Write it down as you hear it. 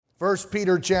1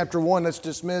 Peter chapter 1, let's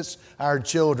dismiss our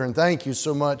children. Thank you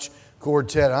so much,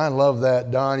 Quartet. I love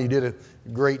that, Don. You did a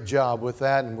great job with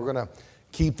that, and we're going to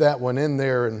keep that one in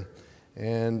there.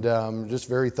 And just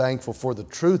very thankful for the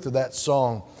truth of that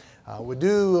song. We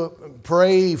do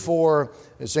pray for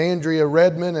Miss Andrea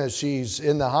Redmond as she's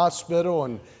in the hospital,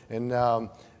 and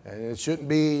it shouldn't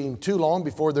be too long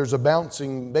before there's a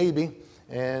bouncing baby,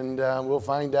 and we'll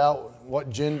find out what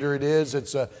gender it is.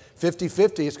 It's a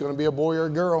 50-50. It's going to be a boy or a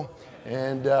girl.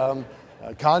 And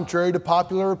contrary to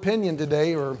popular opinion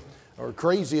today, or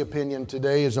crazy opinion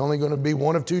today, is only going to be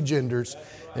one of two genders.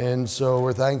 And so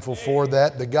we're thankful for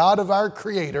that. The God of our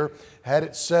Creator had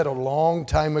it settled a long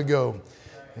time ago.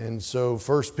 And so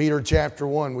 1 Peter chapter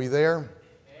 1, we there?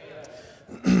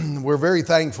 We're very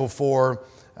thankful for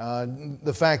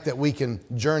the fact that we can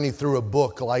journey through a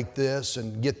book like this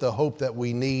and get the hope that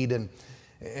we need, and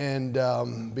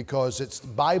because it's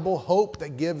Bible hope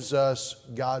that gives us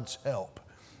God's help.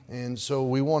 And so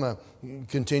we want to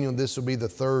continue. This will be the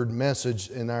third message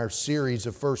in our series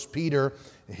of 1 Peter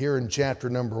here in chapter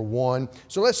number 1.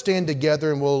 So let's stand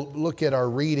together and we'll look at our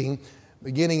reading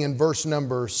beginning in verse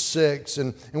number 6.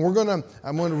 And I'm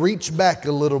going to reach back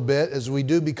a little bit as we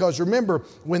do, because remember,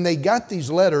 when they got these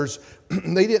letters,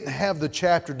 they didn't have the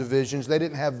chapter divisions. They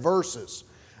didn't have verses.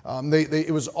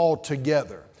 It was all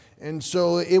together. And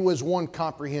so it was one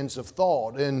comprehensive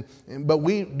thought. But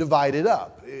we divided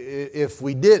up. If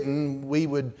we didn't, we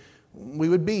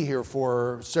would be here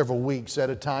for several weeks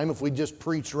at a time if we just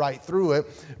preached right through it.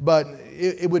 But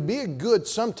it would be a good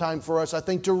sometime for us, I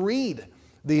think, to read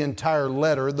the entire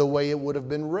letter the way it would have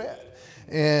been read,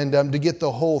 and to get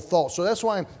the whole thought. So that's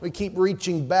why we keep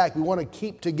reaching back. We want to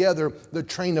keep together the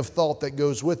train of thought that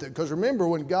goes with it. Because remember,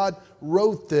 when God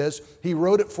wrote this, He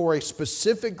wrote it for a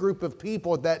specific group of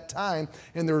people at that time,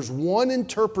 and there's one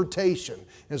interpretation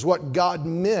is what God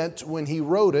meant when He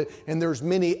wrote it, and there's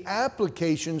many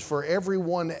applications for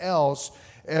everyone else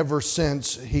ever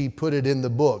since He put it in the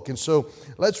book. And so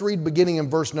let's read beginning in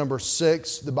verse number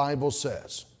 6. The Bible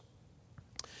says,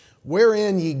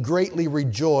 "Wherein ye greatly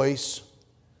rejoice,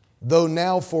 though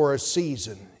now for a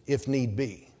season, if need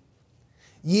be.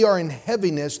 Ye are in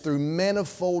heaviness through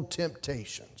manifold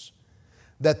temptations,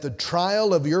 that the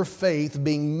trial of your faith,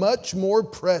 being much more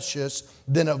precious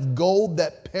than of gold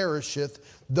that perisheth,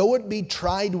 though it be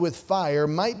tried with fire,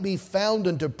 might be found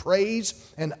unto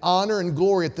praise and honor and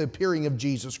glory at the appearing of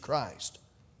Jesus Christ,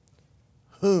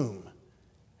 whom,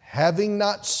 having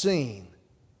not seen,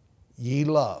 ye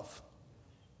love,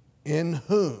 in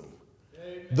whom,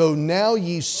 though now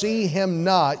ye see Him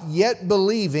not, yet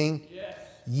believing,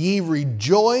 ye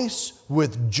rejoice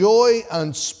with joy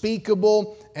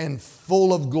unspeakable and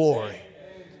full of glory,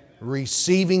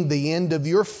 receiving the end of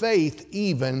your faith,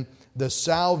 even the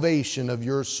salvation of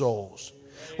your souls."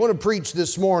 I want to preach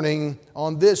this morning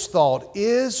on this thought: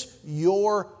 is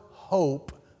your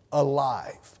hope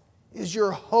alive? Is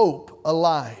your hope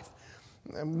alive?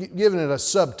 I'm giving it a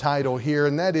subtitle here,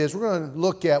 and that is, we're going to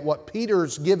look at what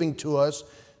Peter's giving to us,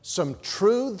 some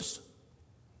truth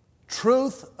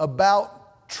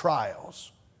about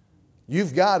trials.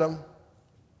 You've got them.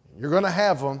 You're going to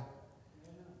have them.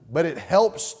 But it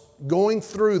helps going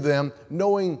through them,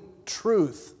 knowing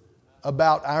truth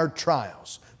about our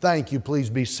trials. Thank you. Please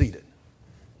be seated.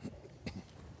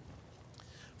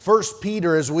 1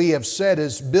 Peter, as we have said,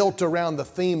 is built around the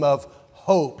theme of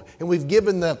hope. And we've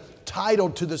given the title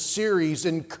to the series,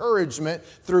 Encouragement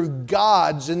Through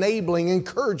God's Enabling.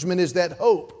 Encouragement is that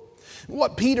hope.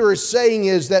 What Peter is saying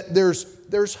is that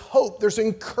there's hope, there's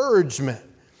encouragement.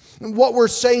 And what we're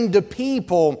saying to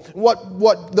people,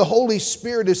 what the Holy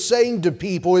Spirit is saying to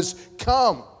people is,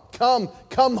 come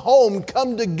home,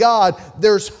 come to God.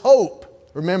 There's hope.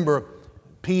 Remember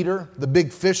Peter, the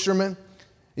big fisherman?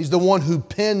 He's the one who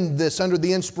penned this under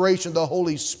the inspiration of the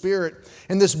Holy Spirit.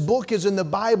 And this book is in the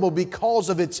Bible because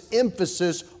of its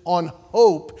emphasis on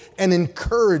hope and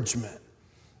encouragement.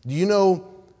 Do you know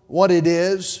what it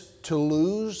is to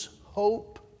lose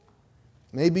hope?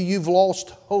 Maybe you've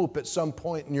lost hope at some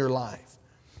point in your life.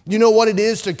 You know what it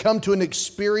is to come to an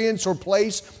experience or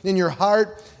place in your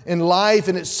heart and life,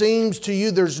 and it seems to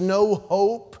you there's no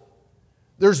hope.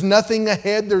 There's nothing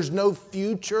ahead. There's no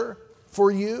future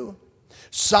for you.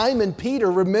 Simon Peter,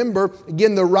 remember,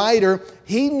 again, the writer,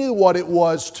 he knew what it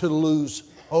was to lose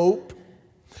hope.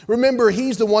 Remember,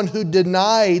 he's the one who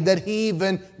denied that he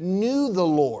even knew the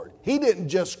Lord. He didn't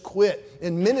just quit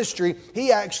in ministry.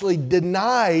 He actually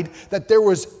denied that there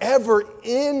was ever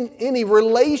any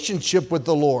relationship with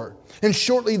the Lord. And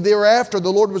shortly thereafter,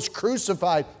 the Lord was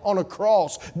crucified on a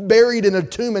cross, buried in a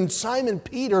tomb. And Simon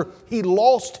Peter, he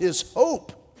lost his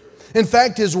hope. In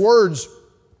fact, his words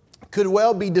could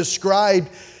well be described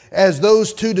as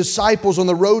those two disciples on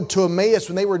the road to Emmaus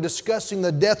when they were discussing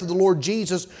the death of the Lord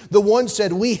Jesus. The one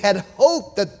said, we had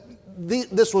hoped that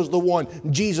this was the one,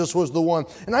 Jesus was the one.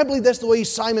 And I believe that's the way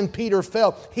Simon Peter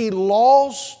felt. He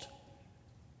lost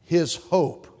his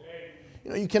hope.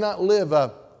 You know, you cannot live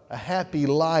a happy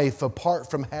life apart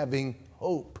from having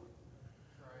hope.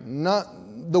 Not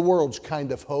the world's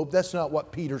kind of hope. That's not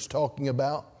what Peter's talking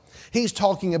about. He's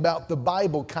talking about the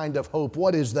Bible kind of hope.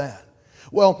 What is that?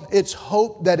 Well, it's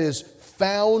hope that is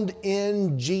found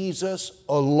in Jesus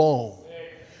alone.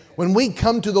 When we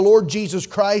come to the Lord Jesus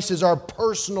Christ as our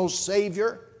personal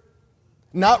Savior,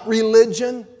 not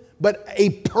religion, but a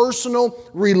personal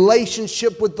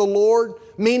relationship with the Lord,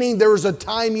 meaning there was a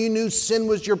time you knew sin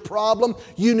was your problem.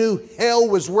 You knew hell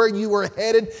was where you were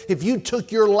headed. If you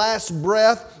took your last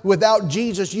breath without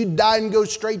Jesus, you'd die and go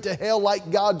straight to hell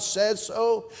like God says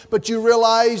so. But you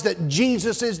realize that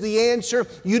Jesus is the answer.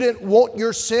 You didn't want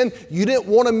your sin. You didn't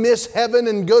want to miss heaven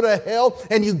and go to hell.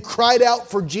 And you cried out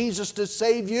for Jesus to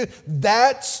save you.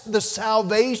 That's the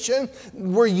salvation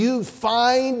where you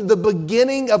find the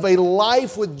beginning of a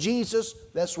life with Jesus.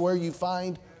 That's where you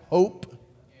find hope.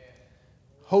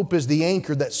 Hope is the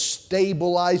anchor that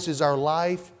stabilizes our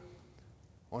life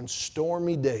on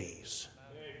stormy days.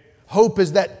 Hope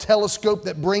is that telescope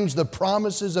that brings the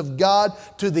promises of God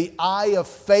to the eye of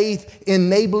faith,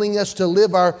 enabling us to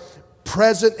live our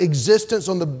present existence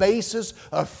on the basis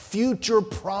of future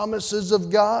promises of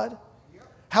God.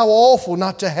 How awful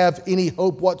not to have any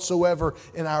hope whatsoever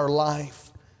in our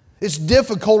life. It's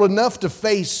difficult enough to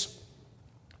face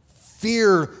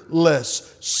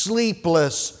fearless,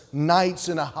 sleepless nights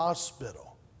in a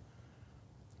hospital.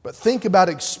 But think about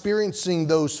experiencing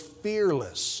those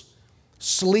fearless,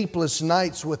 sleepless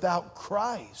nights without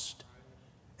Christ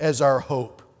as our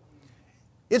hope.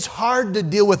 It's hard to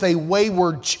deal with a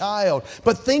wayward child,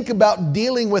 but think about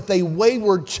dealing with a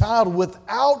wayward child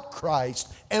without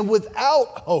Christ and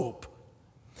without hope.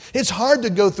 It's hard to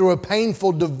go through a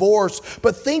painful divorce,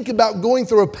 but think about going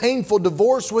through a painful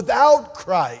divorce without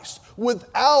Christ,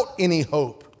 without any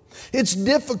hope. It's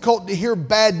difficult to hear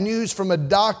bad news from a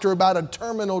doctor about a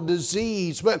terminal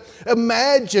disease, but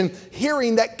imagine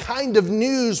hearing that kind of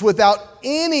news without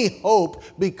any hope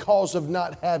because of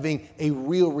not having a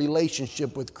real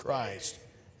relationship with Christ.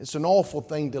 It's an awful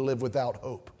thing to live without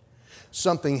hope.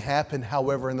 Something happened,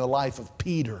 however, in the life of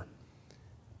Peter.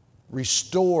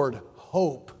 Restored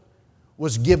hope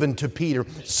was given to Peter.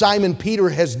 Simon Peter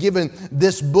has given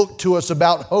this book to us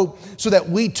about hope so that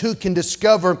we too can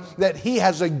discover that he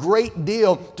has a great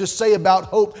deal to say about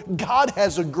hope. God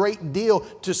has a great deal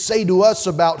to say to us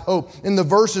about hope. In the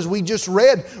verses we just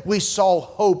read, we saw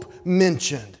hope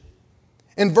mentioned.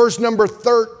 In verse number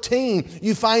 13,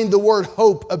 you find the word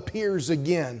hope appears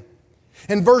again.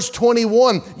 In verse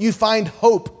 21, you find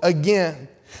hope again.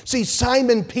 See,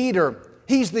 Simon Peter,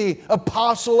 he's the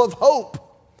apostle of hope.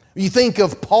 You think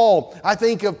of Paul. I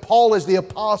think of Paul as the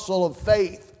apostle of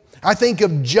faith. I think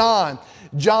of John.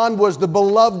 John was the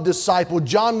beloved disciple.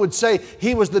 John would say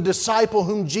he was the disciple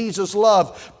whom Jesus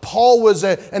loved. Paul was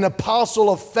an apostle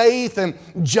of faith, and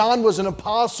John was an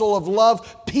apostle of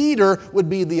love. Peter would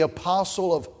be the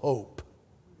apostle of hope.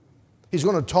 He's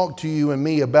going to talk to you and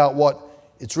me about what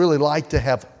it's really like to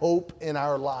have hope in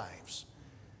our lives.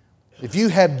 If you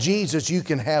have Jesus, you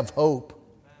can have hope.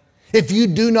 If you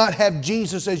do not have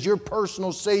Jesus as your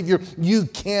personal Savior, you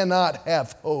cannot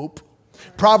have hope.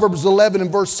 Proverbs 11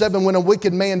 and verse 7, when a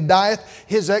wicked man dieth,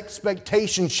 his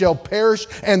expectation shall perish,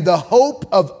 and the hope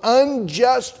of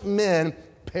unjust men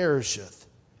perisheth.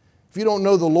 If you don't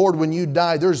know the Lord when you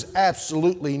die, there's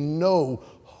absolutely no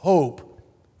hope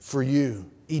for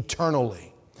you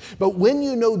eternally. But when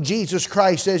you know Jesus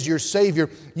Christ as your Savior,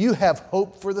 you have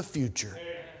hope for the future.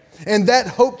 And that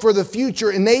hope for the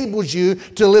future enables you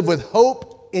to live with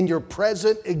hope in your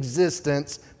present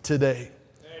existence today.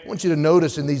 I want you to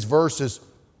notice in these verses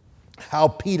how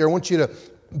Peter, I want you to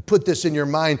put this in your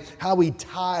mind, how he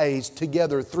ties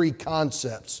together three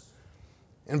concepts.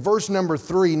 In verse number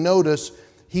 3, notice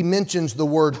he mentions the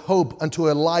word hope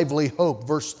unto a lively hope,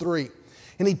 verse 3.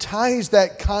 And he ties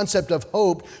that concept of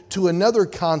hope to another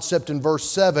concept in verse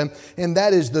 7, and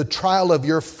that is the trial of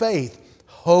your faith.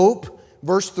 Hope,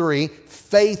 verse 3,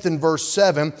 faith in verse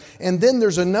 7. And then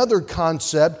there's another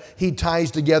concept he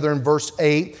ties together in verse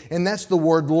 8, and that's the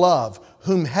word love.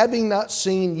 Whom having not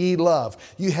seen ye love.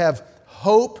 You have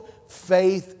hope,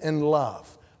 faith, and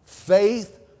love.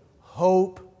 Faith,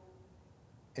 hope,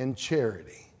 and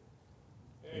charity.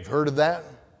 You've heard of that?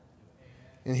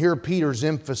 And here Peter's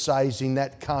emphasizing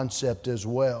that concept as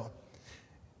well.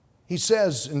 He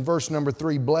says in verse number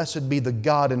 3, blessed be the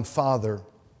God and Father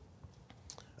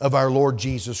of our Lord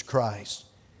Jesus Christ.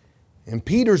 And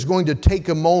Peter's going to take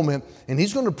a moment and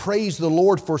he's going to praise the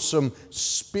Lord for some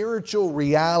spiritual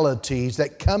realities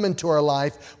that come into our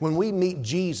life when we meet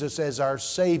Jesus as our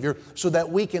Savior so that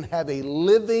we can have a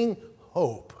living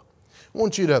hope. I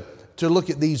want you to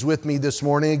look at these with me this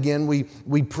morning. Again,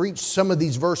 we preached some of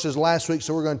these verses last week,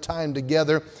 so we're going to tie them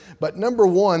together. But number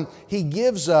one, he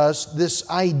gives us this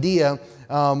idea,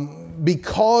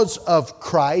 because of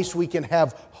Christ, we can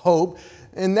have hope.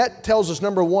 And that tells us,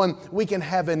 number one, we can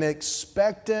have an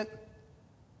expectant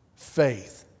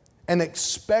faith. An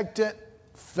expectant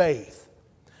faith.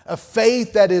 A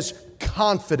faith that is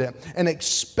confident. An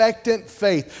expectant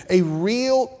faith. A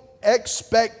real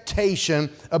expectation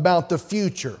about the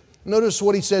future. Notice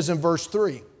what he says in verse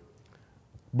 3.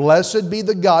 Blessed be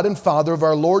the God and Father of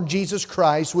our Lord Jesus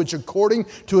Christ, which according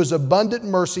to His abundant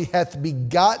mercy hath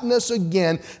begotten us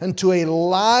again unto a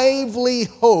lively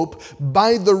hope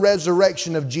by the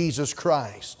resurrection of Jesus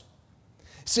Christ.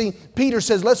 See, Peter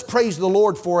says, let's praise the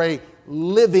Lord for a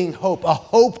living hope, a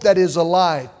hope that is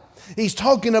alive. He's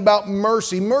talking about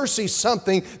mercy. Mercy is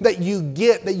something that you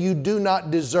get that you do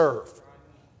not deserve.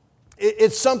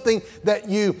 It's something that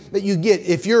you get.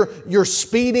 If you're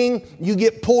speeding, you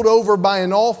get pulled over by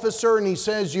an officer and he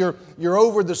says you're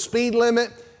over the speed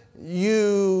limit,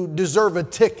 you deserve a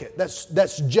ticket.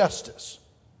 That's justice.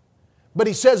 But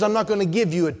he says, I'm not going to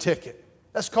give you a ticket.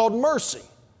 That's called mercy.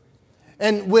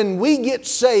 And when we get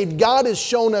saved, God has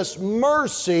shown us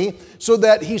mercy so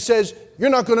that He says,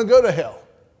 you're not going to go to hell.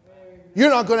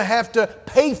 You're not going to have to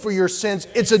pay for your sins.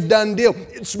 It's a done deal.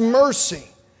 It's mercy.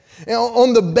 Now,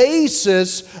 on the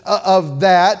basis of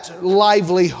that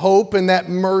lively hope and that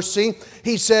mercy,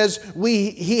 he says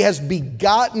He has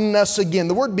begotten us again.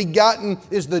 The word begotten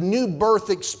is the new birth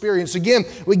experience. Again,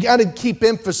 we got to keep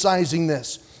emphasizing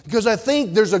this because I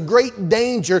think there's a great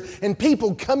danger in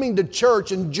people coming to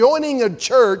church and joining a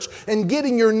church and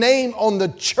getting your name on the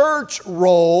church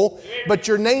roll, but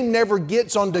your name never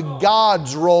gets onto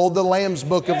God's roll, the Lamb's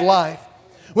Book of Life.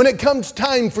 When it comes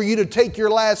time for you to take your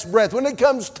last breath, when it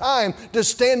comes time to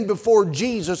stand before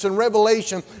Jesus in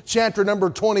Revelation chapter number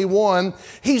 21,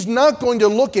 He's not going to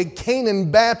look at Canaan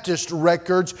Baptist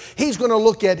records. He's going to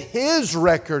look at His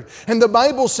record. And the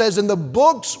Bible says, and the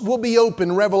books will be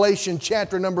open, Revelation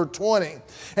chapter number 20.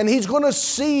 And He's going to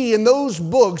see in those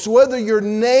books whether your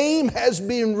name has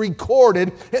been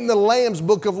recorded in the Lamb's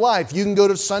Book of Life. You can go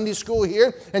to Sunday school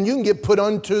here and you can get put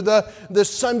onto the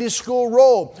Sunday school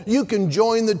roll. You can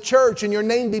join the church and your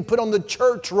name be put on the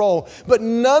church roll. But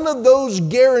none of those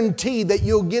guarantee that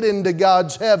you'll get into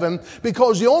God's heaven,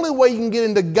 because the only way you can get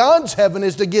into God's heaven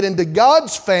is to get into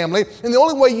God's family. And the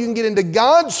only way you can get into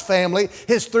God's family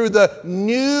is through the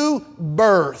new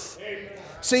birth.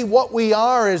 See, what we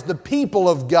are as the people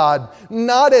of God,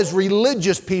 not as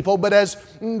religious people, but as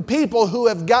people who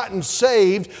have gotten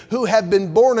saved, who have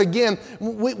been born again.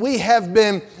 We have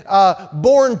been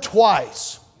born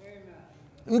twice.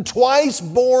 Twice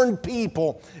born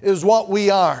people is what we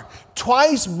are.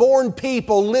 Twice born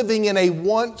people living in a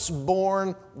once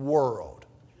born world.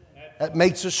 That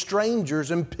makes us strangers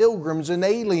and pilgrims and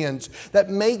aliens. That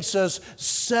makes us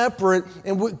separate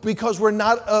because we're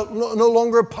no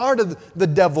longer a part of the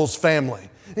devil's family.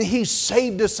 He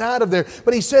saved us out of there.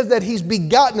 But He says that He's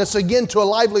begotten us again to a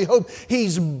lively hope.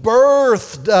 He's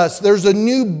birthed us. There's a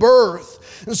new birth.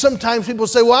 And sometimes people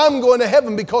say, well, I'm going to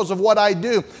heaven because of what I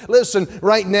do. Listen,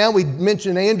 right now we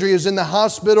mentioned Andrea's in the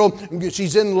hospital.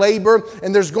 She's in labor.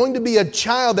 And there's going to be a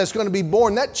child that's going to be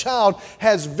born. That child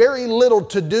has very little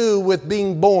to do with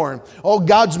being born. Oh,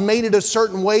 God's made it a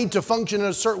certain way to function in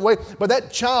a certain way. But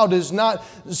that child is not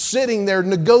sitting there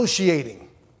negotiating.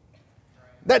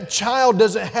 That child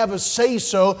doesn't have a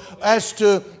say-so as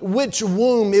to which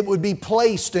womb it would be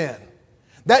placed in.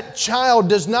 That child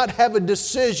does not have a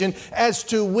decision as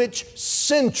to which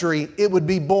century it would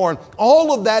be born.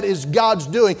 All of that is God's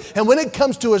doing. And when it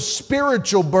comes to a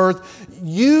spiritual birth,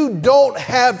 you don't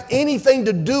have anything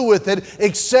to do with it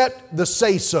except the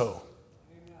say-so.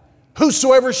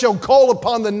 Whosoever shall call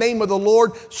upon the name of the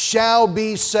Lord shall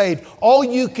be saved. All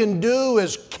you can do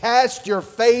is cast your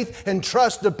faith and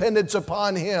trust dependence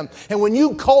upon Him. And when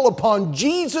you call upon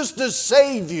Jesus to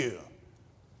save you,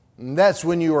 and that's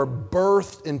when you are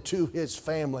birthed into His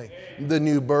family, the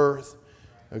new birth.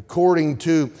 According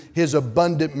to His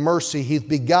abundant mercy, He's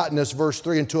begotten us, verse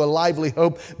 3, into a lively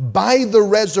hope by the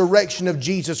resurrection of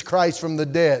Jesus Christ from the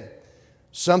dead.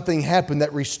 Something happened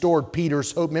that restored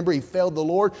Peter's hope. Remember, he failed the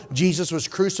Lord. Jesus was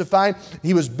crucified.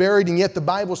 He was buried. And yet the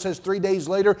Bible says 3 days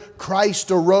later,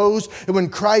 Christ arose. And when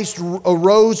Christ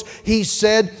arose, He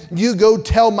said, you go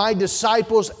tell my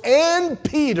disciples and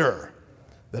Peter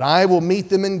that I will meet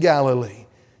them in Galilee.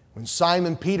 When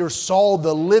Simon Peter saw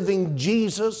the living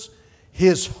Jesus,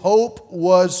 his hope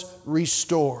was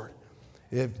restored.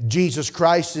 If Jesus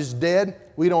Christ is dead,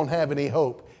 we don't have any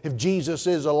hope. If Jesus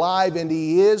is alive, and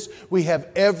He is, we have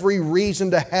every reason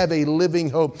to have a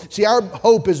living hope. See, our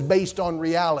hope is based on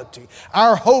reality.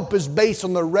 Our hope is based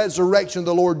on the resurrection of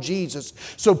the Lord Jesus.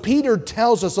 So Peter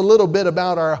tells us a little bit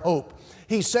about our hope.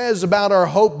 He says about our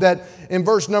hope that in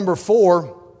verse number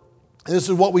 4, this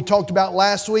is what we talked about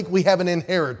last week, we have an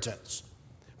inheritance.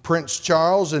 Prince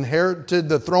Charles inherited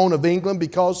the throne of England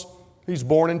because he's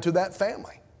born into that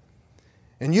family.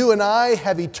 And you and I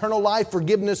have eternal life,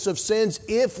 forgiveness of sins,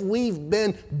 if we've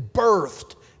been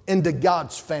birthed into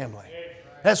God's family.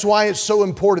 That's why it's so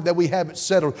important that we have it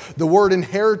settled. The word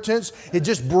inheritance, it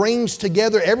just brings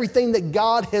together everything that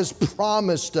God has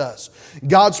promised us.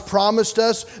 God's promised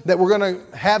us that we're going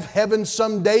to have heaven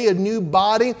someday, a new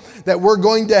body, that we're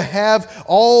going to have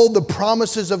all the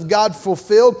promises of God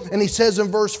fulfilled. And He says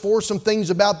in verse 4 some things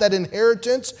about that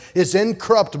inheritance. It's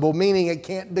incorruptible, meaning it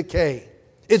can't decay.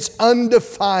 It's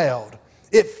undefiled.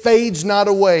 It fades not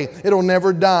away. It'll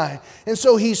never die. And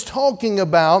so he's talking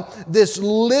about this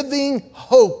living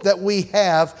hope that we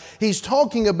have. He's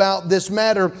talking about this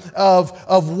matter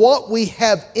of what we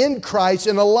have in Christ,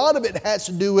 and a lot of it has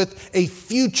to do with a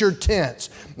future tense.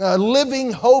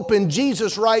 Living hope in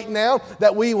Jesus right now,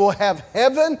 that we will have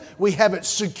heaven, we have it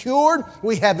secured,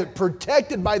 we have it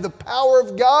protected by the power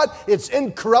of God. It's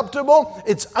incorruptible,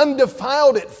 it's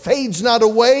undefiled, it fades not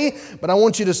away. But I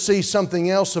want you to see something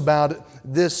else about it.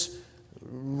 This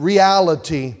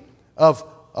reality of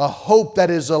a hope that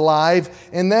is alive,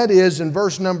 and that is in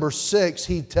verse number 6,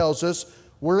 he tells us,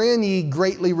 wherein ye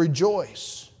greatly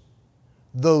rejoice,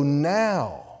 though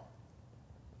now.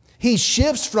 He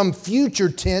shifts from future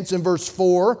tense in verse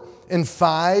 4 and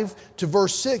 5 to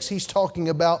verse 6. He's talking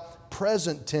about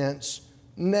present tense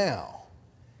now.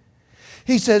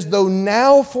 He says, though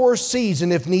now for a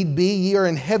season, if need be, ye are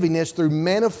in heaviness through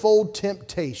manifold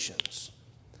temptations.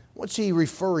 What's he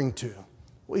referring to?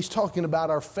 Well, he's talking about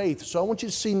our faith. So I want you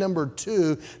to see number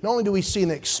 2. Not only do we see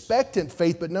an expectant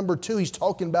faith, but number 2, he's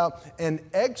talking about an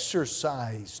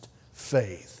exercised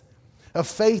faith. A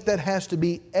faith that has to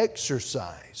be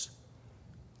exercised.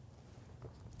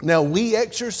 Now, we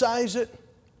exercise it,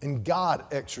 and God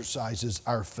exercises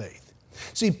our faith.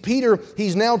 See, Peter,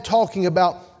 he's now talking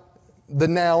about the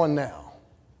now and now,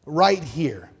 right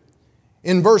here.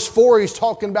 In verse 4, he's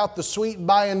talking about the sweet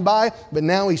by and by, but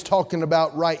now he's talking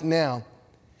about right now.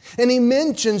 And he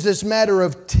mentions this matter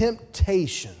of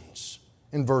temptations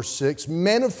in verse 6,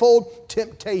 manifold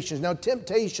temptations. Now,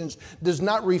 temptations does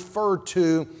not refer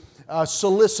to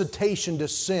solicitation to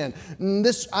sin.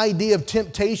 This idea of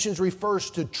temptations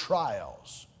refers to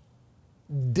trials,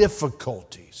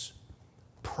 difficulties,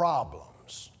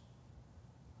 problems.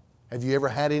 Have you ever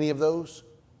had any of those?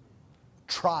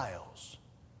 Trials,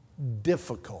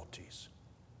 difficulties,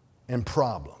 and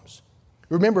problems.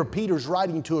 Remember, Peter's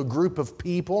writing to a group of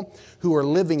people who are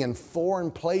living in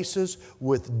foreign places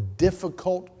with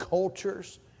difficult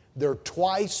cultures. They're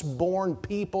twice-born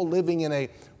people living in a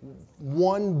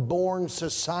one-born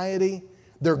society.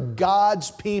 They're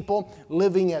God's people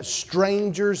living as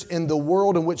strangers in the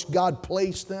world in which God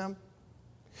placed them.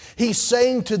 He's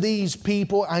saying to these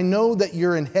people, I know that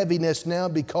you're in heaviness now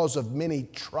because of many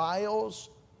trials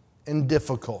and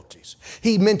difficulties.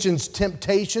 He mentions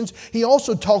temptations. He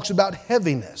also talks about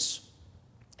heaviness.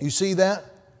 You see that?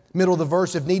 Middle of the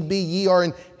verse, if need be, ye are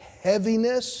in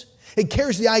heaviness. It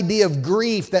carries the idea of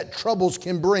grief that troubles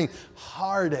can bring,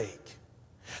 heartache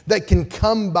that can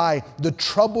come by the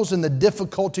troubles and the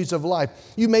difficulties of life.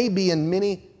 You may be in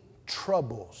many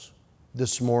troubles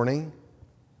this morning.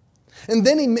 And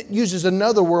then he uses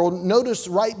another word. Notice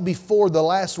right before the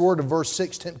last word of verse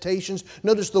 6, temptations.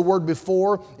 Notice the word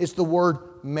before, it's the word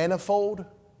manifold.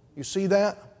 You see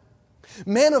that?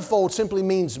 Manifold simply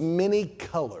means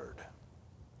many-colored.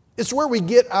 It's where we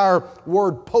get our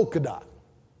word polka dot.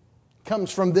 It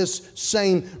comes from this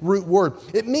same root word.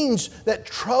 It means that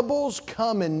troubles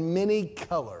come in many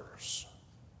colors.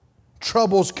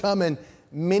 Troubles come in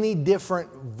many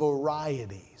different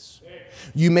varieties.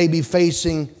 You may be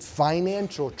facing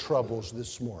financial troubles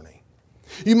this morning.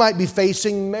 You might be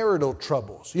facing marital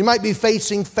troubles. You might be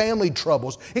facing family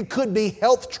troubles. It could be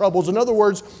health troubles. In other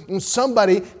words,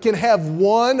 somebody can have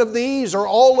one of these or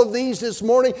all of these this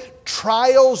morning.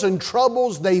 Trials and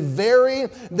troubles, they vary.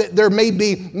 There may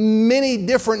be many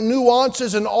different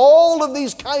nuances, and all of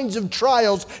these kinds of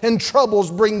trials and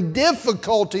troubles bring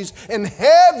difficulties and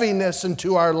heaviness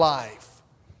into our life.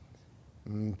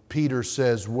 Peter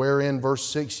says, wherein, verse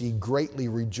 6, ye greatly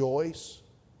rejoice.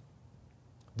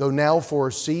 Though now for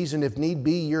a season, if need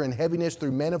be, you're in heaviness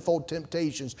through manifold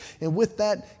temptations. And with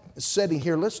that setting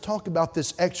here, let's talk about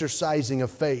this exercising of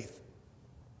faith.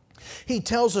 He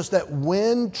tells us that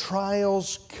when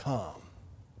trials come,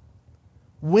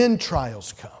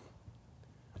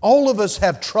 all of us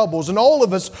have troubles, and all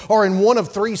of us are in one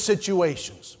of three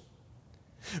situations.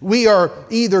 We are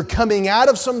either coming out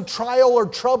of some trial or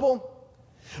trouble,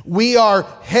 we are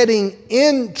heading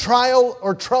in trial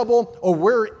or trouble, or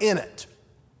we're in it.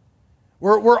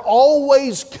 We're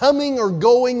always coming or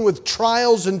going with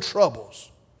trials and troubles.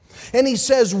 And he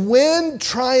says when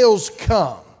trials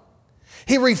come,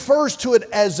 he refers to it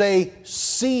as a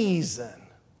season.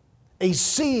 A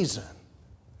season.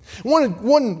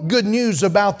 One good news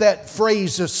about that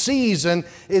phrase, a season,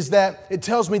 is that it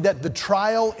tells me that the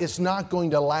trial is not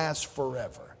going to last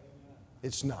forever.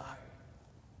 It's not.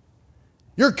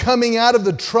 You're coming out of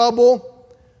the trouble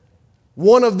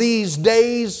one of these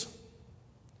days,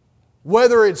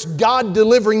 whether it's God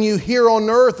delivering you here on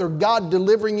earth or God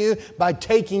delivering you by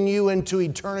taking you into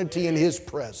eternity in His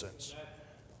presence.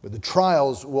 But the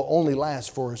trials will only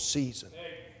last for a season.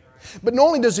 But not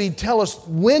only does He tell us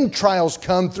when trials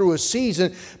come through a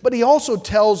season, but He also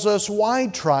tells us why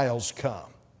trials come.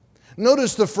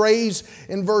 Notice the phrase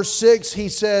in verse 6, He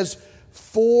says,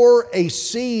 for a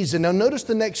season. Now notice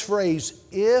the next phrase,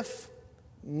 if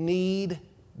need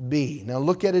be. Now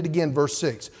look at it again, verse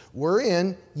 6.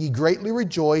 Wherein ye greatly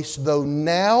rejoice, though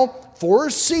now for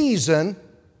a season,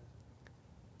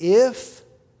 if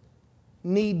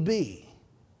need be,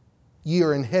 ye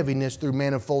are in heaviness through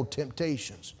manifold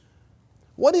temptations.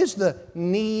 What is the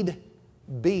need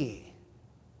be?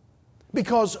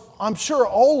 Because I'm sure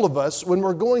all of us, when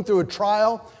we're going through a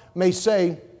trial, may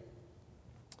say,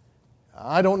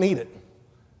 I don't need it.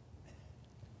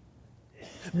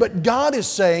 But God is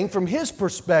saying, from His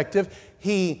perspective,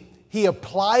 He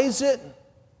applies it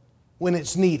when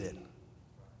it's needed.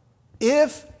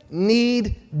 If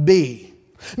need be.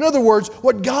 In other words,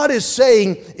 what God is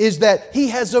saying is that He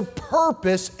has a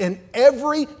purpose in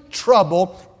every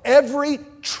trouble, every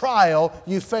trial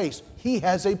you face. He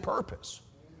has a purpose.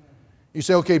 You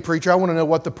say, okay, preacher, I want to know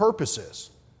what the purpose is.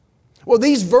 Well,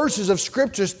 these verses of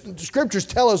scriptures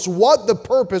tell us what the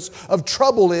purpose of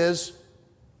trouble is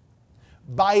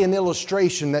by an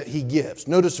illustration that he gives.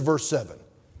 Notice verse 7.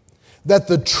 That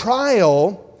the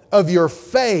trial of your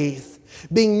faith,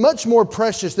 being much more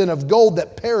precious than of gold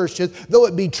that perisheth, though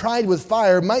it be tried with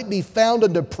fire, might be found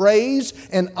unto praise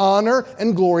and honor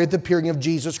and glory at the appearing of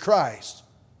Jesus Christ.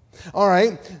 All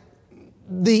right.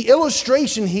 The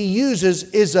illustration he uses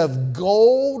is of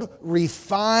gold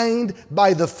refined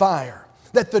by the fire.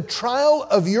 That the trial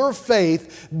of your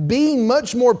faith, being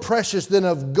much more precious than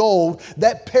of gold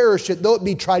that perisheth, though it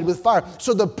be tried with fire.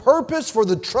 So the purpose for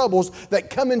the troubles that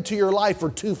come into your life are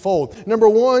twofold. Number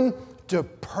one, to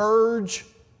purge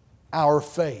our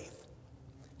faith.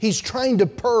 He's trying to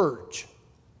purge.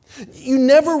 You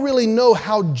never really know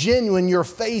how genuine your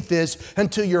faith is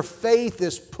until your faith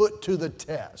is put to the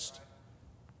test.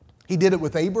 He did it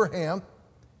with Abraham.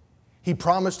 He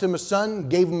promised him a son,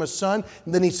 gave him a son,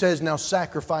 and then he says, now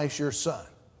sacrifice your son.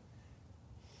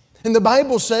 And the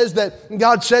Bible says that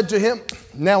God said to him,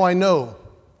 now I know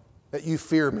that you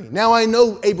fear me. Now I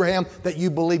know, Abraham, that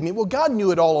you believe me. Well, God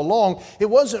knew it all along. It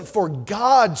wasn't for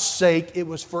God's sake, it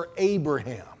was for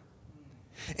Abraham.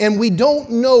 And we don't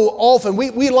know often.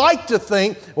 We like to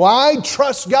think, well, I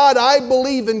trust God, I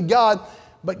believe in God.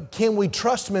 But can we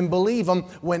trust Him and believe Him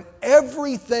when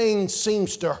everything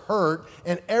seems to hurt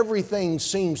and everything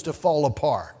seems to fall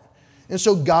apart? And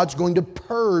so God's going to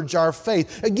purge our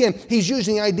faith. Again, He's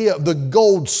using the idea of the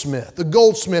goldsmith. The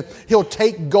goldsmith, he'll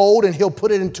take gold and he'll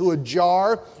put it into a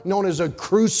jar known as a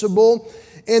crucible.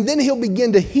 And then he'll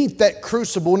begin to heat that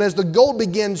crucible. And as the gold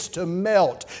begins to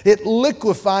melt, it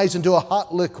liquefies into a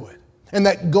hot liquid. And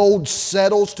that gold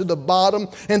settles to the bottom,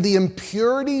 and the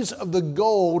impurities of the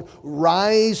gold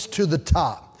rise to the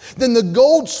top. Then the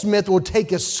goldsmith will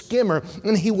take a skimmer,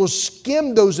 and he will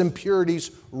skim those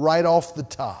impurities right off the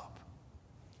top.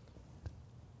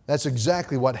 That's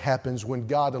exactly what happens when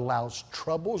God allows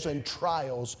troubles and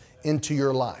trials into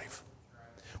your life.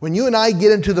 When you and I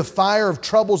get into the fire of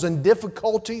troubles and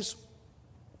difficulties,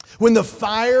 when the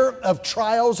fire of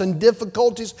trials and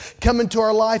difficulties come into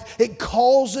our life, it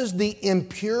causes the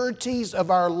impurities of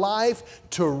our life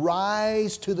to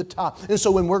rise to the top. And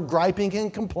so when we're griping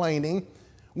and complaining,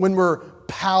 when we're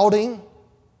pouting,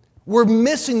 we're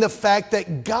missing the fact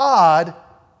that God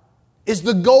is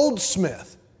the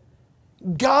goldsmith.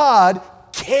 God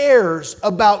cares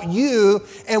about you.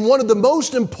 And one of the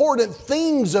most important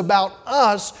things about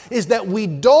us is that we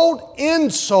don't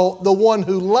insult the one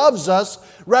who loves us.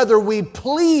 Rather, we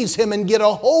please Him and get a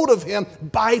hold of Him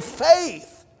by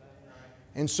faith.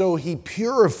 And so He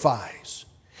purifies.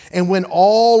 And when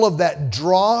all of that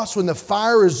dross, when the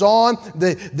fire is on,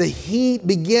 the heat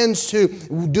begins to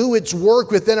do its work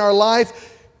within our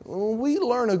life, we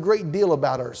learn a great deal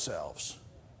about ourselves.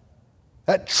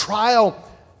 That trial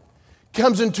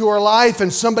comes into our life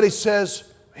and somebody says,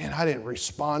 man, I didn't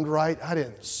respond right. I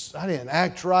didn't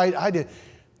act right.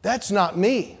 That's not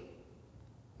me.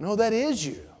 No, that is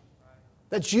you.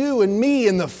 That's you and me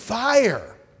in the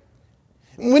fire.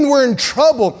 When we're in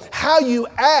trouble, how you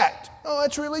act, oh,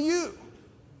 that's really you.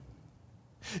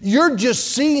 You're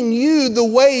just seeing you the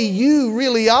way you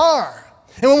really are.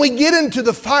 And when we get into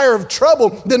the fire of trouble,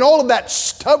 then all of that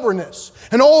stubbornness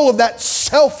and all of that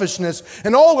selfishness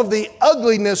and all of the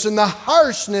ugliness and the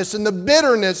harshness and the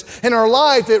bitterness in our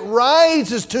life, it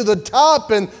rises to the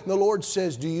top, and the Lord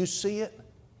says, do you see it?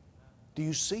 Do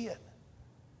you see it?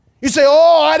 You say,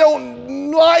 oh, I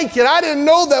don't like it. I didn't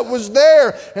know that was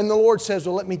there. And the Lord says,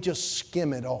 well, let me just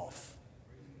skim it off.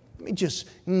 Let me just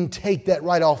take that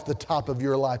right off the top of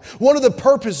your life. One of the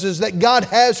purposes that God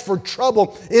has for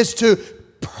trouble is to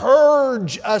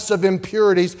purge us of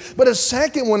impurities. But a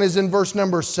second one is in verse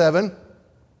number 7.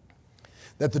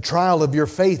 That the trial of your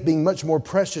faith, being much more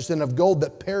precious than of gold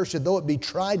that perisheth, though it be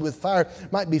tried with fire,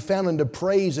 might be found unto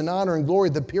praise and honor and glory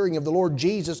at the appearing of the Lord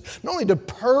Jesus, not only to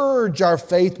purge our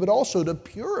faith, but also to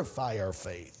purify our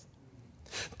faith.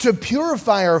 To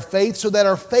purify our faith so that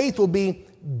our faith will be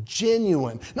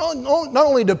genuine. Not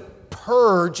only to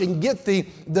purge and get the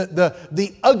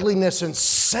ugliness and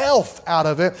self out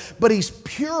of it, but He's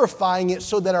purifying it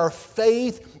so that our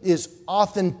faith is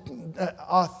authentic.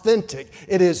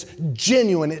 It is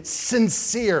genuine. It's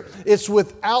sincere. It's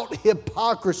without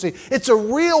hypocrisy. It's a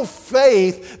real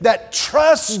faith that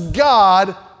trusts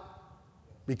God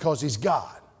because He's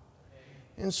God.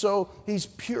 And so He's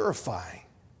purifying.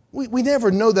 We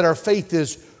never know that our faith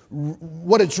is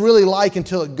what it's really like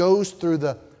until it goes through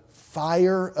the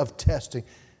fire of testing.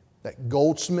 That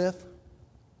goldsmith,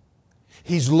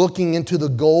 he's looking into the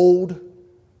gold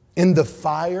in the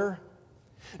fire.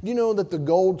 Do you know that the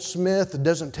goldsmith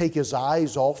doesn't take his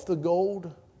eyes off the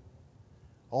gold?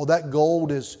 Oh, that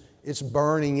gold it's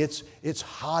burning, it's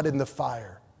hot in the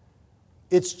fire.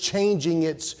 It's changing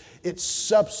its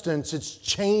substance. It's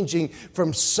changing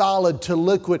from solid to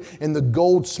liquid. And the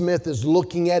goldsmith is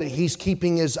looking at it. He's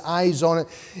keeping his eyes on it.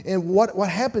 And what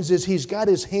happens is he's got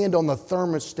his hand on the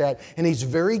thermostat and he's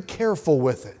very careful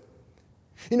with it.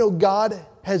 You know, God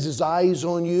has His eyes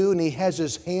on you and He has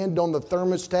His hand on the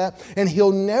thermostat, and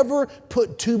He'll never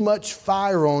put too much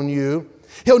fire on you.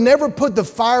 He'll never put the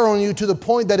fire on you to the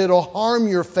point that it'll harm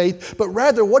your faith, but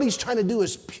rather what He's trying to do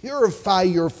is purify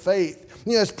your faith.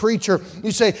 You know, as preacher,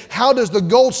 you say, how does the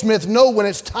goldsmith know when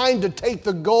it's time to take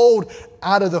the gold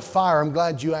out of the fire? I'm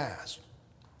glad you asked.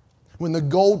 When the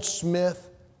goldsmith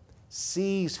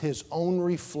sees his own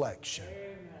reflection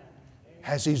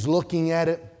as he's looking at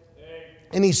it,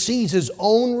 and he sees his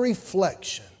own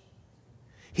reflection,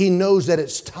 he knows that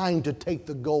it's time to take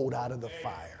the gold out of the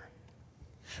fire.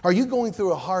 Are you going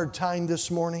through a hard time this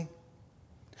morning?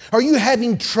 Are you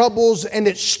having troubles and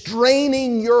it's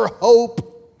straining your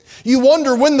hope? You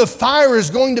wonder when the fire is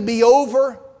going to be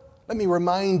over? Let me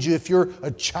remind you, if you're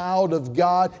a child of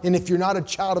God, and if you're not a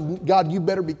child of God, you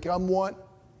better become one.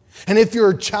 And if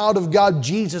you're a child of God,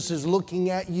 Jesus is looking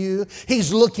at you.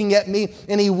 He's looking at me,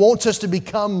 and He wants us to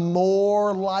become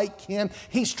more like Him.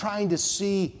 He's trying to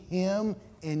see Him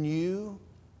in you.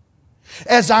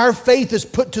 As our faith is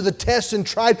put to the test and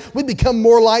tried, we become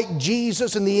more like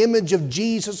Jesus, and the image of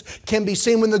Jesus can be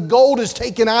seen. When the gold is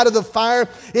taken out of the fire,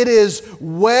 it is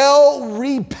well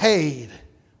repaid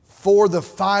for the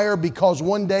fire, because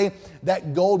one day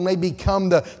that gold may become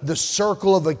the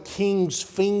circle of a king's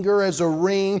finger as a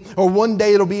ring, or one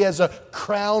day it'll be as a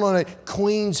crown on a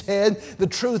queen's head. The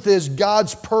truth is,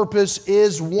 God's purpose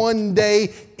is one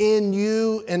day in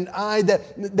you and I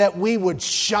that we would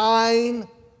shine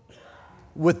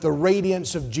with the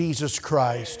radiance of Jesus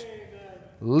Christ.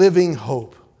 Living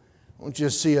hope. I want you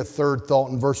to see a third thought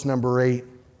in verse number 8.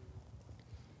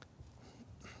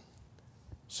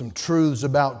 Some truths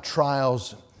about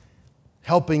trials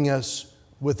helping us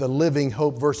with a living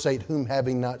hope. Verse 8, whom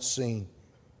having not seen,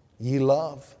 ye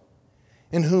love,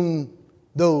 in whom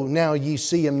though now ye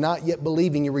see Him not yet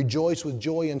believing, you rejoice with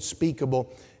joy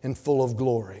unspeakable and full of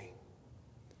glory.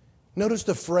 Notice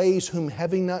the phrase, whom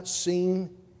having not seen,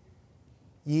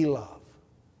 ye love.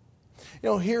 You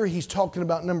know, here he's talking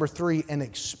about number 3, an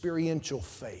experiential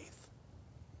faith.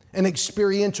 An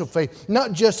experiential faith,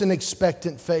 not just an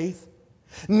expectant faith,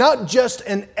 not just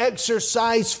an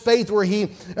exercise faith where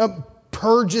he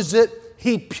purges it,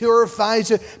 he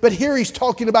purifies it, but here he's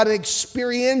talking about an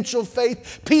experiential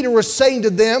faith. Peter was saying to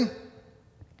them,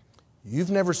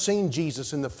 you've never seen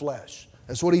Jesus in the flesh.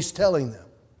 That's what he's telling them.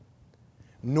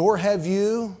 Nor have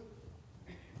you,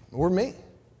 nor me.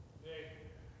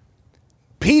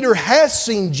 Peter has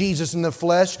seen Jesus in the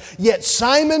flesh, yet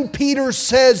Simon Peter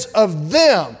says of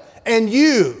them, and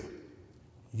you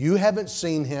haven't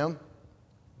seen him,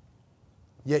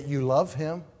 yet you love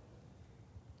him.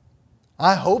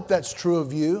 I hope that's true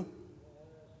of you.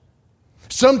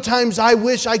 Sometimes I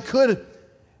wish I could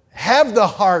have the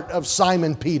heart of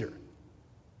Simon Peter.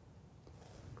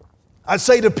 I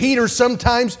say to Peter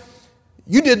sometimes,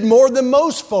 you did more than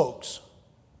most folks.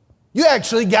 You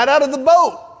actually got out of the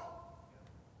boat.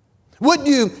 Wouldn't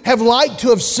you have liked to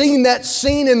have seen that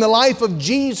scene in the life of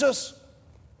Jesus?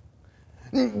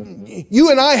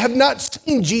 You and I have not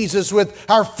seen Jesus with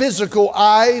our physical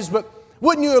eyes, but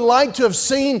wouldn't you like to have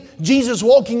seen Jesus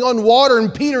walking on water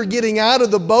and Peter getting out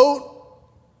of the boat?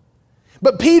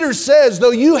 But Peter says,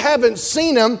 though you haven't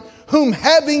seen him, whom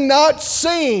having not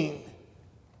seen.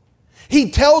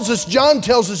 He tells us, John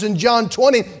tells us in John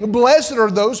 20, blessed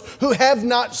are those who have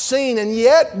not seen and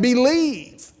yet believe.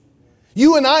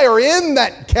 You and I are in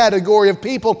that category of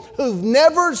people who've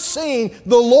never seen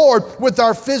the Lord with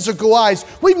our physical eyes.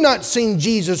 We've not seen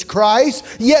Jesus Christ.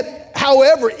 Yet,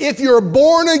 however, if you're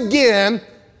born again,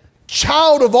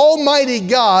 child of Almighty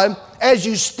God, as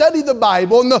you study the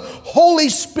Bible and the Holy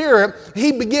Spirit,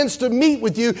 He begins to meet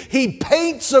with you. He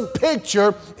paints a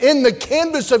picture in the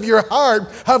canvas of your heart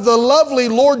of the lovely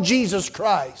Lord Jesus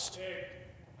Christ.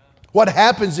 What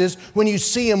happens is when you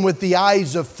see Him with the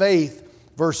eyes of faith,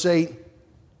 verse 8,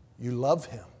 you love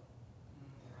Him.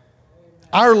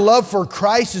 Our love for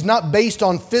Christ is not based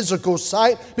on physical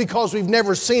sight because we've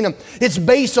never seen Him. It's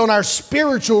based on our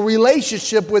spiritual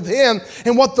relationship with Him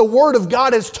and what the Word of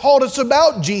God has taught us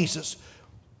about Jesus.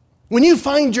 When you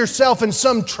find yourself in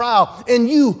some trial and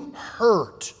you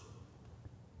hurt,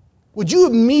 would you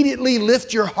immediately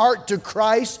lift your heart to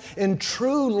Christ in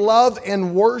true love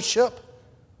and worship?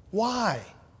 Why?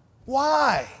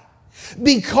 Why?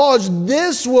 Because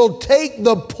this will take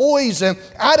the poison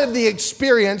out of the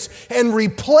experience and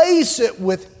replace it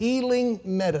with healing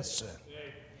medicine.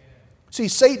 See,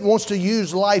 Satan wants to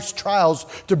use life's trials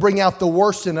to bring out the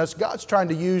worst in us. God's trying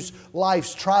to use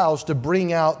life's trials to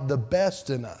bring out the best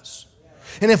in us.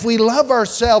 And if we love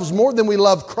ourselves more than we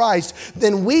love Christ,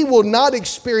 then we will not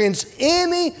experience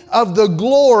any of the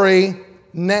glory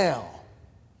now.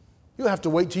 You'll have to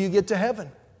wait till you get to heaven.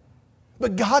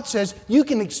 But God says you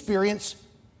can experience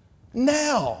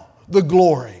now the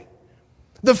glory.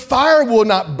 The fire will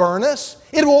not burn us.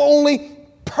 It will only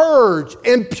purge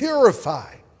and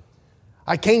purify.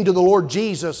 I came to the Lord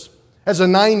Jesus as a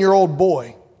 9-year-old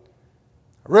boy.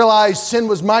 I realized sin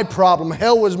was my problem.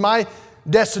 Hell was my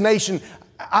destination.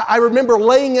 I remember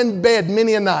laying in bed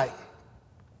many a night.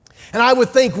 And I would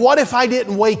think, what if I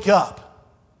didn't wake up?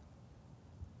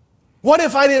 What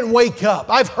if I didn't wake up?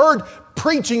 I've heard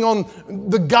preaching on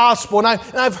the gospel, and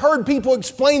I've heard people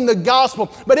explain the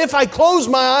gospel. But if I close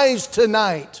my eyes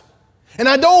tonight and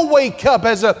I don't wake up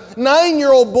as a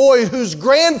 9-year-old boy whose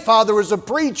grandfather was a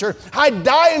preacher, I'd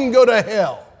die and go to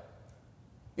hell.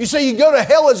 You say you go to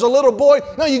hell as a little boy?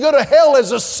 No, you go to hell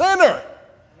as a sinner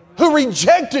who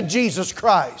rejected Jesus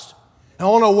Christ. And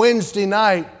on a Wednesday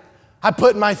night, I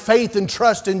put my faith and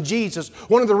trust in Jesus.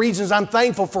 One of the reasons I'm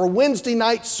thankful for Wednesday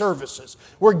night services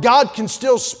where God can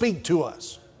still speak to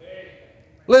us.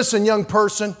 Listen, young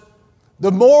person,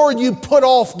 the more you put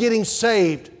off getting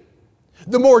saved,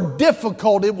 the more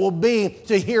difficult it will be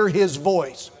to hear His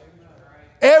voice.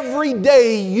 Every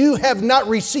day you have not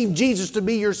received Jesus to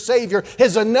be your Savior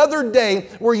is another day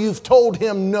where you've told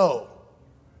Him no.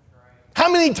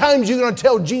 How many times are you going to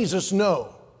tell Jesus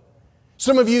no?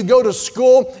 Some of you go to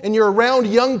school and you're around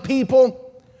young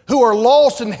people who are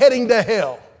lost and heading to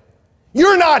hell.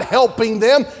 You're not helping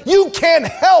them. You can't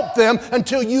help them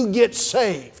until you get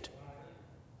saved.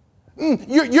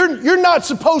 You're not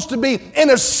supposed to be in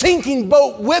a sinking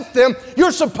boat with them.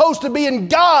 You're supposed to be in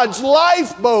God's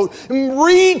lifeboat,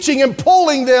 reaching and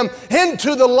pulling them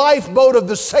into the lifeboat of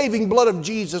the saving blood of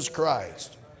Jesus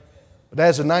Christ. But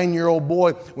as a 9-year-old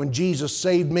boy, when Jesus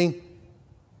saved me,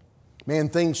 man,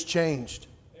 things changed.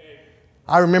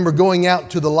 I remember going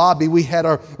out to the lobby. We had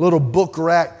our little book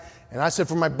rack. And I said,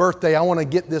 for my birthday, I want to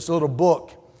get this little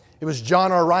book. It was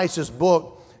John R. Rice's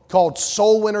book called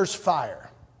Soul Winner's Fire.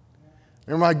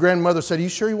 Remember my grandmother said, "Are you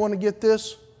sure you want to get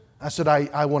this?" I said,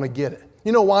 I want to get it.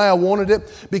 You know why I wanted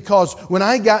it? Because when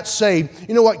I got saved,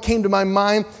 you know what came to my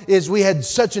mind is we had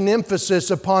such an emphasis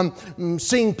upon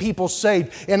seeing people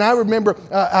saved. And I remember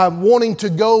wanting to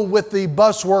go with the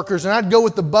bus workers. And I'd go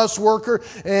with the bus worker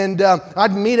and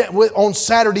I'd meet on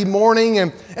Saturday morning.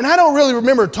 And I don't really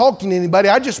remember talking to anybody.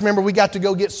 I just remember we got to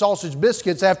go get sausage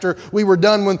biscuits after we were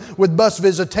done with bus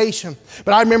visitation.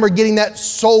 But I remember getting that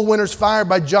Soul Winner's Fire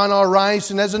by John R. Rice.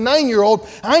 And as a 9-year-old,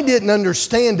 I didn't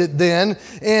understand it then.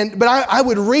 But I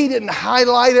would read it and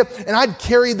highlight it, and I'd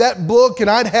carry that book and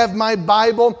I'd have my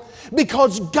Bible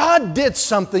because God did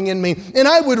something in me. And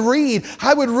I would read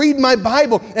my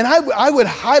Bible, and I would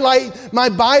highlight my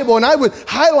Bible, and I would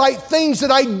highlight things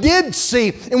that I did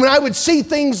see. And when I would see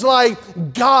things like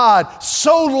God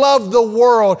so loved the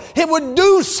world, it would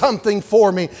do something for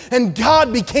me. And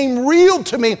God became real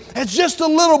to me as just a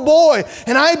little boy.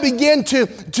 And I began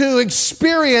to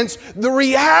experience the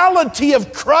reality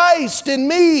of Christ in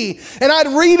me. And I'd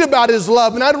read about His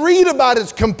love, and I'd read about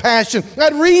His compassion, and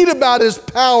I'd read about His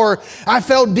power. I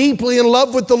fell deeply in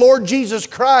love with the Lord Jesus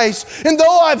Christ. And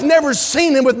though I've never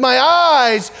seen Him with my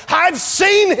eyes, I've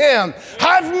seen Him.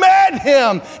 I've met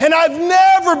Him. And I've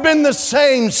never been the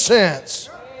same since.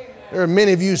 There are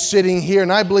many of you sitting here,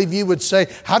 and I believe you would say,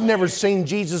 I've never seen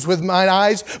Jesus with my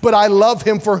eyes, but I love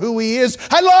Him for who He is.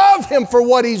 I love Him for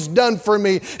what He's done for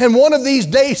me. And one of these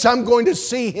days, I'm going to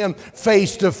see Him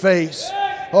face to face.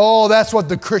 Oh, that's what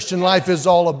the Christian life is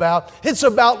all about. It's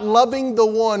about loving the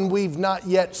one we've not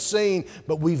yet seen,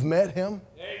 but we've met Him.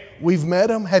 We've met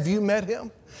Him. Have you met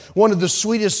Him? One of the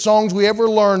sweetest songs we ever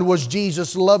learned was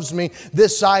Jesus Loves Me.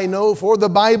 This I know, for the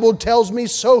Bible tells me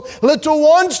so. Little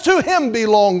ones to Him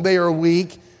belong, they are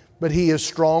weak, but He is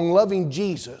strong. Loving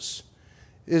Jesus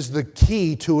is the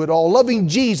key to it all. Loving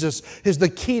Jesus is the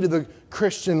key to the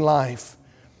Christian life.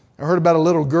 I heard about a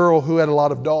little girl who had a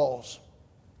lot of dolls.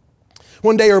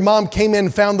 One day her mom came in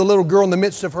and found the little girl in the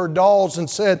midst of her dolls and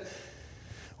said,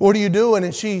 "What are you doing?"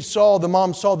 And the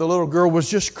mom saw the little girl was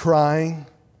just crying.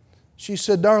 She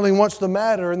said, "Darling, what's the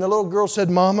matter?" And the little girl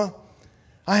said, "Mama,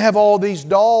 I have all these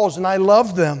dolls and I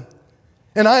love them.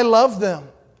 And I love them.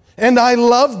 And I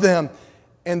love them.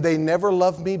 And they never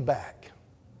love me back."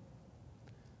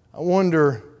 I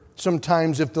wonder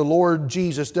sometimes if the Lord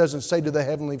Jesus doesn't say to the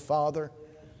Heavenly Father,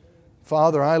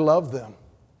 "Father, I love them.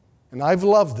 And I've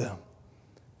loved them.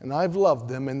 And I've loved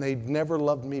them, and they've never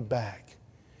loved me back."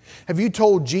 Have you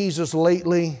told Jesus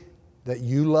lately that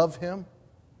you love Him?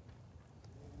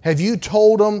 Have you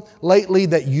told Him lately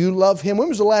that you love Him? When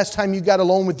was the last time you got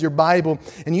alone with your Bible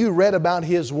and you read about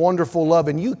His wonderful love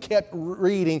and you kept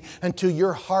reading until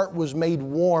your heart was made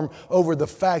warm over the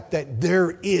fact that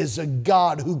there is a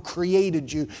God who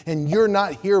created you and you're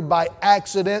not here by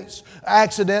accident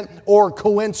or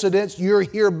coincidence. You're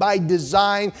here by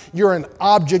design. You're an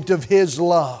object of His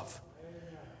love.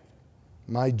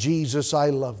 My Jesus,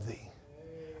 I love Thee.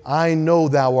 I know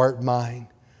Thou art mine.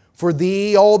 For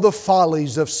Thee all the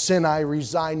follies of sin I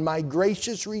resign. My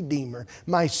gracious Redeemer,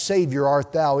 my Savior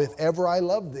art Thou, if ever I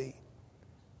love Thee.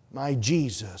 My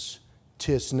Jesus,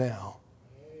 'tis now.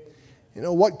 You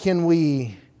know, what can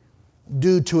we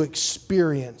do to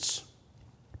experience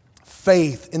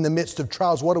faith in the midst of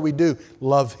trials? What do?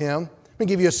 Love Him. Let me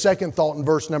give you a second thought in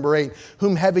verse number 8.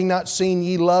 Whom having not seen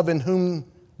ye love, and whom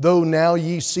though now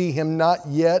ye see Him not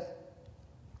yet,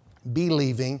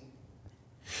 believing.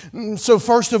 So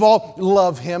first of all,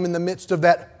 love Him in the midst of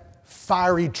that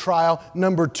fiery trial.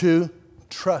 Number 2,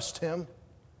 trust Him.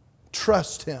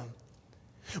 Trust Him.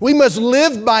 We must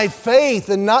live by faith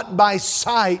and not by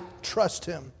sight. Trust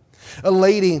Him. A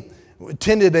lady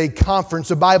attended a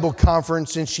conference, a Bible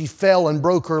conference, and she fell and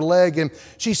broke her leg. And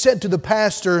she said to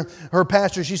her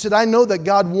pastor, she said, "I know that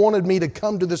God wanted me to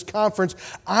come to this conference.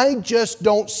 I just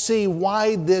don't see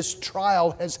why this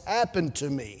trial has happened to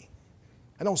me.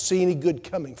 I don't see any good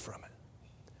coming from it."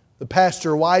 The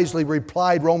pastor wisely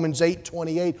replied, Romans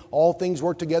 8:28, "All things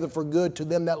work together for good to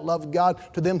them that love God,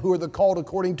 to them who are the called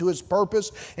according to His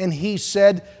purpose." And he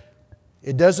said,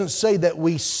 it doesn't say that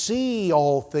we see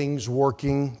all things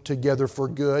working together for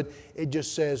good. It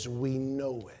just says we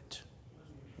know it.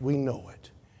 We know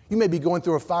it. You may be going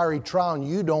through a fiery trial and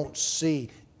you don't see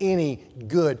any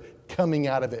good coming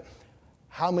out of it.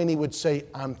 How many would say,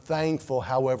 "I'm thankful,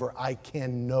 however, I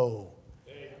can know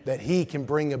that He can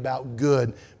bring about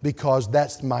good because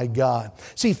that's my God"?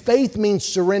 See, faith means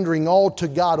surrendering all to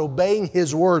God, obeying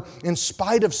His word in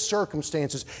spite of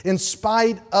circumstances, in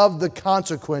spite of the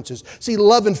consequences. See,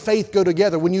 love and faith go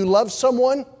together. When you love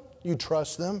someone, you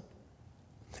trust them.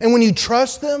 And when you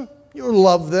trust them, you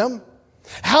love them.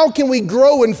 How can we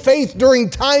grow in faith during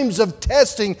times of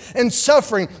testing and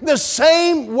suffering? The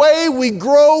same way we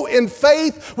grow in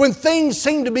faith when things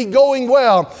seem to be going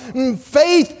well.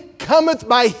 Faith cometh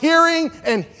by hearing,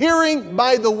 and hearing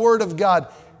by the Word of God.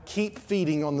 Keep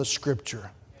feeding on the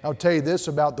Scripture. I'll tell you this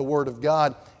about the Word of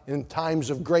God. In times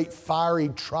of great fiery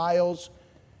trials,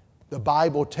 the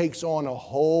Bible takes on a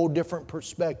whole different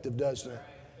perspective, doesn't it?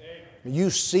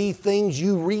 You see things,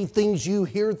 you read things, you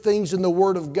hear things in the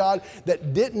Word of God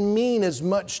that didn't mean as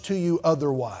much to you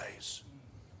otherwise.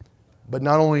 But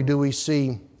not only do we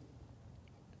see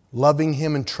loving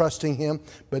Him and trusting Him,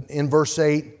 but in verse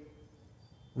 8,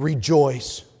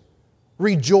 rejoice.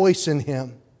 Rejoice in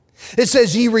Him. It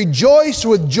says, ye rejoice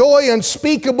with joy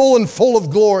unspeakable and full of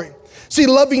glory. See,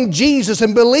 loving Jesus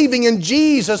and believing in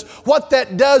Jesus, what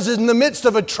that does is in the midst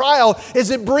of a trial is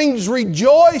it brings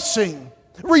rejoicing.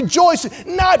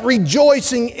 Rejoicing, not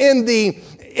rejoicing in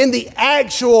the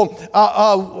actual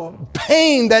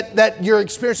pain that you're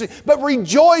experiencing, but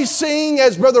rejoicing,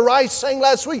 as Brother Rice sang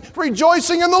last week,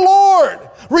 rejoicing in the Lord.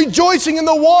 Rejoicing in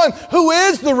the one who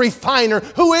is the refiner,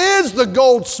 who is the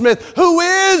goldsmith, who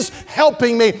is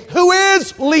helping me, who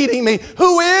is leading me,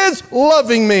 who is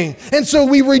loving me. And so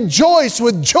we rejoice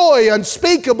with joy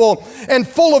unspeakable and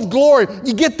full of glory.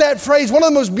 You get that phrase, one of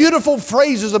the most beautiful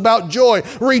phrases about joy.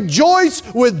 Rejoice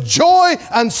with joy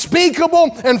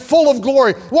unspeakable and full of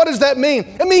glory. What does that mean?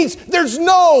 It means there's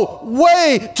no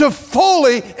way to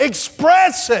fully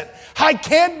express it. I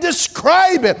can't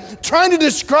describe it. Trying to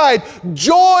describe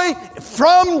joy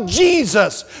from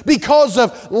Jesus because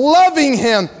of loving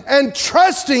Him and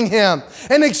trusting Him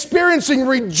and experiencing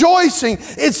rejoicing.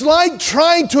 It's like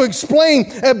trying to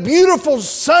explain a beautiful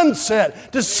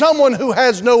sunset to someone who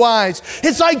has no eyes.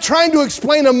 It's like trying to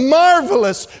explain a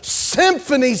marvelous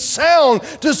symphony sound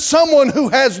to someone who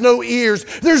has no ears.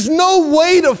 There's no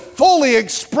way to fully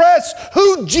express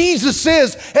who Jesus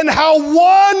is and how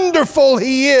wonderful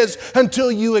He is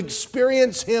until you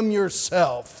experience Him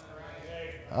yourself.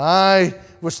 I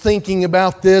was thinking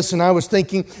about this, and I was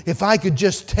thinking, if I could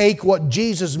just take what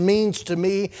Jesus means to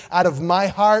me out of my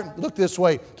heart. Look this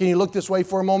way. Can you look this way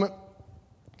for a moment?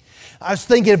 I was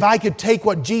thinking, if I could take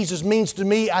what Jesus means to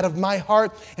me out of my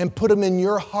heart and put Him in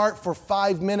your heart for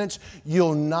 5 minutes,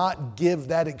 you'll not give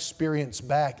that experience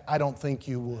back. I don't think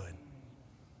you would.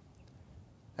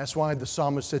 That's why the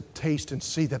psalmist said, taste and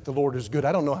see that the Lord is good.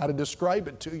 I don't know how to describe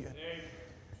it to you.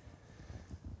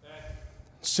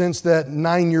 Since that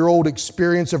 9-year-old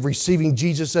experience of receiving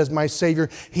Jesus as my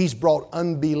Savior, He's brought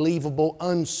unbelievable,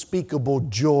 unspeakable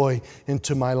joy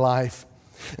into my life.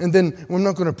 And then, I'm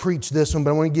not going to preach this one, but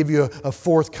I want to give you a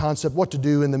fourth concept, what to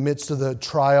do in the midst of the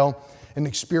trial, an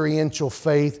experiential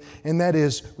faith, and that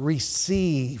is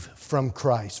receive from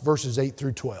Christ. Verses 8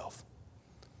 through 12.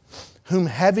 Whom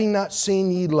having not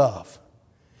seen ye love,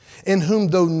 in whom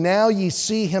though now ye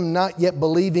see Him not yet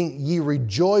believing, ye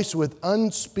rejoice with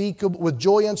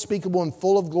joy unspeakable and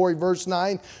full of glory. Verse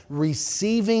 9,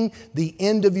 receiving the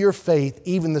end of your faith,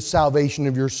 even the salvation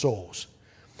of your souls.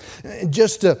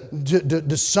 Just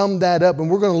to sum that up, and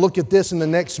we're going to look at this in the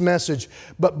next message,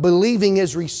 but believing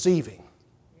is receiving.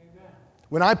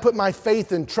 When I put my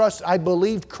faith and trust, I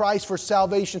believed Christ for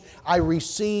salvation, I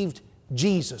received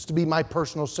Jesus to be my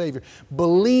personal Savior.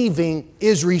 Believing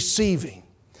is receiving.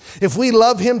 If we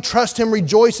love Him, trust Him,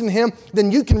 rejoice in Him,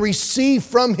 then you can receive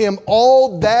from Him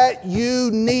all that you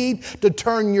need to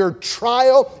turn your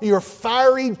trial, your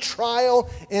fiery trial,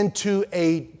 into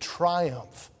a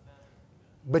triumph.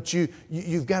 But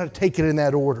you've got to take it in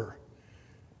that order.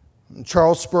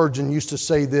 Charles Spurgeon used to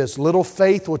say this, little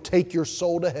faith will take your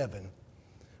soul to heaven,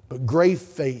 but great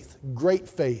faith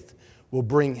will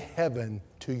bring heaven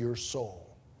to your soul.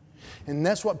 And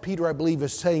that's what Peter, I believe,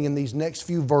 is saying in these next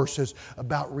few verses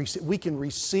about we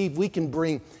can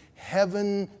bring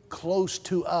heaven close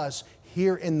to us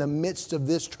here in the midst of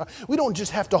this trial. We don't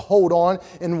just have to hold on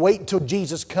and wait until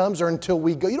Jesus comes or until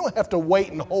we go. You don't have to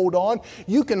wait and hold on.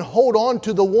 You can hold on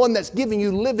to the one that's giving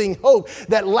you living hope,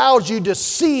 that allows you to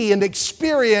see and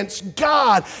experience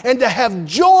God and to have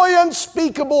joy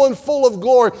unspeakable and full of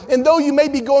glory. And though you may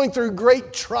be going through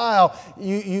great trial,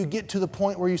 you get to the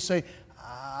point where you say,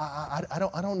 I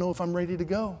don't know if I'm ready to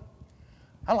go.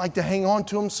 I'd like to hang on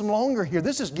to Him some longer here.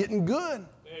 This is getting good.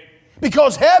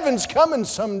 Because heaven's coming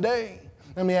someday.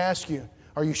 Let me ask you,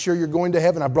 are you sure you're going to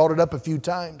heaven? I brought it up a few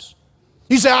times.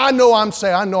 You say, I know I'm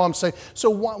saved.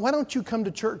 So why don't you come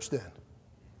to church then?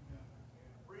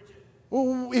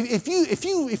 Well,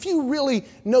 if you really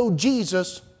know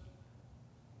Jesus,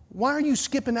 why are you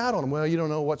skipping out on Him? Well, you don't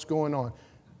know what's going on.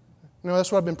 No,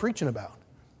 that's what I've been preaching about.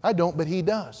 I don't, but He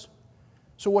does.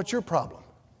 So what's your problem?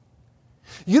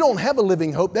 You don't have a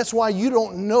living hope. That's why you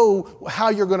don't know how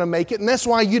you're going to make it. And that's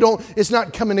why it's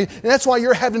not coming in. And that's why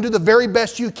you're having to do the very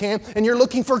best you can. And you're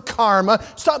looking for karma.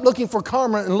 Stop looking for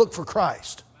karma and look for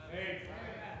Christ.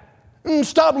 And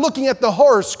stop looking at the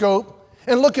horoscope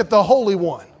and look at the Holy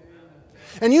One.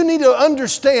 And you need to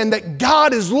understand that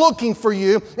God is looking for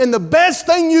you. And the best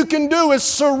thing you can do is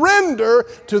surrender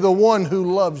to the one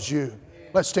who loves you.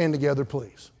 Let's stand together,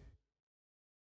 please.